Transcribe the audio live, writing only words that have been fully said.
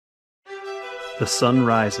The sun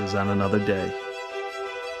rises on another day.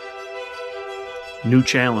 New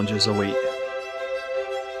challenges await.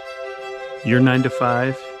 Your 9 to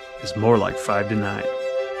 5 is more like 5 to 9.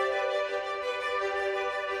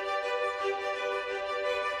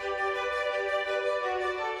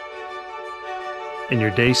 And your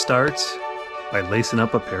day starts by lacing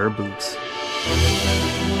up a pair of boots.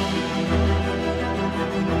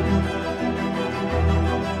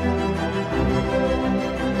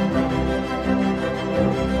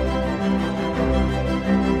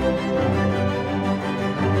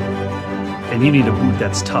 And you need a boot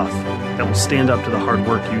that's tough, that will stand up to the hard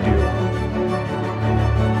work you do.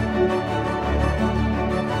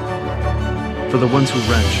 For the ones who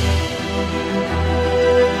wrench,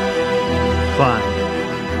 climb,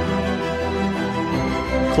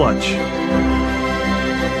 clutch,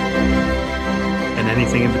 and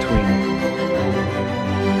anything in between.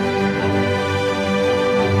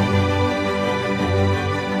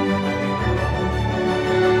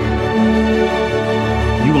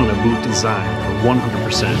 You want a boot designed for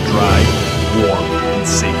 100% dry, warm, and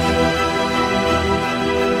safe.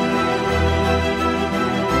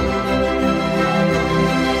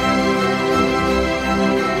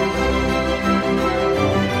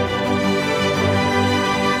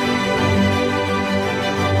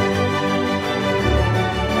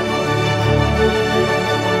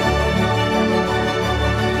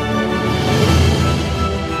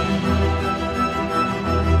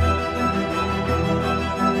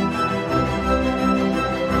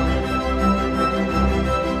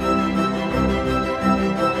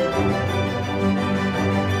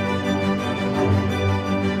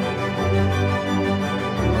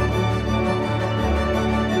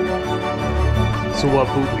 So what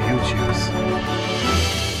boot will you choose?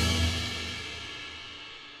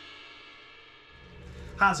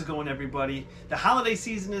 How's it going, everybody? The holiday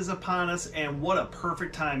season is upon us, and what a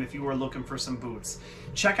perfect time if you are looking for some boots.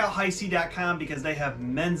 Check out Hisea.com because they have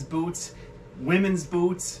men's boots, women's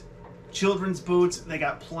boots, children's boots. They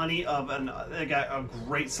got plenty of, they got a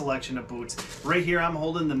great selection of boots. Right here I'm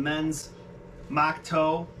holding the men's mock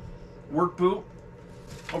toe work boot.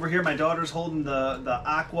 Over here my daughter's holding the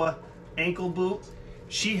aqua ankle boot.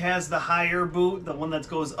 She has the higher boot, the one that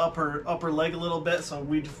goes up her upper leg a little bit, so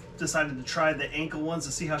we decided to try the ankle ones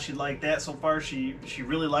to see how she liked that. So far she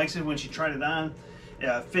really likes it when she tried it on.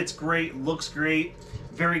 Fits great, looks great,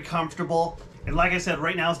 very comfortable. And like I said,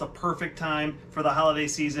 right now is the perfect time for the holiday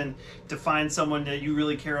season to find someone that you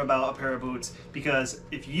really care about a pair of boots. Because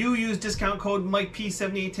if you use discount code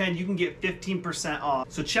MikeP7810, you can get 15%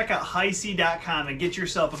 off. So check out Hisea.com and get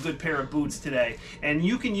yourself a good pair of boots today. And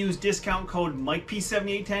you can use discount code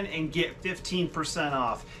MikeP7810 and get 15%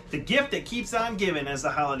 off. The gift that keeps on giving as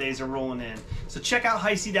the holidays are rolling in. So check out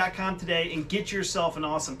Hisea.com today and get yourself an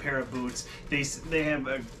awesome pair of boots. They have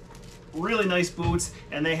a really nice boots,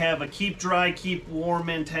 and they have a keep dry, keep warm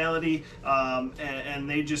mentality, and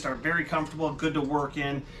they just are very comfortable, good to work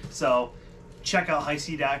in. So check out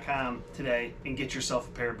Hisea.com today and get yourself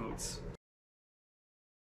a pair of boots.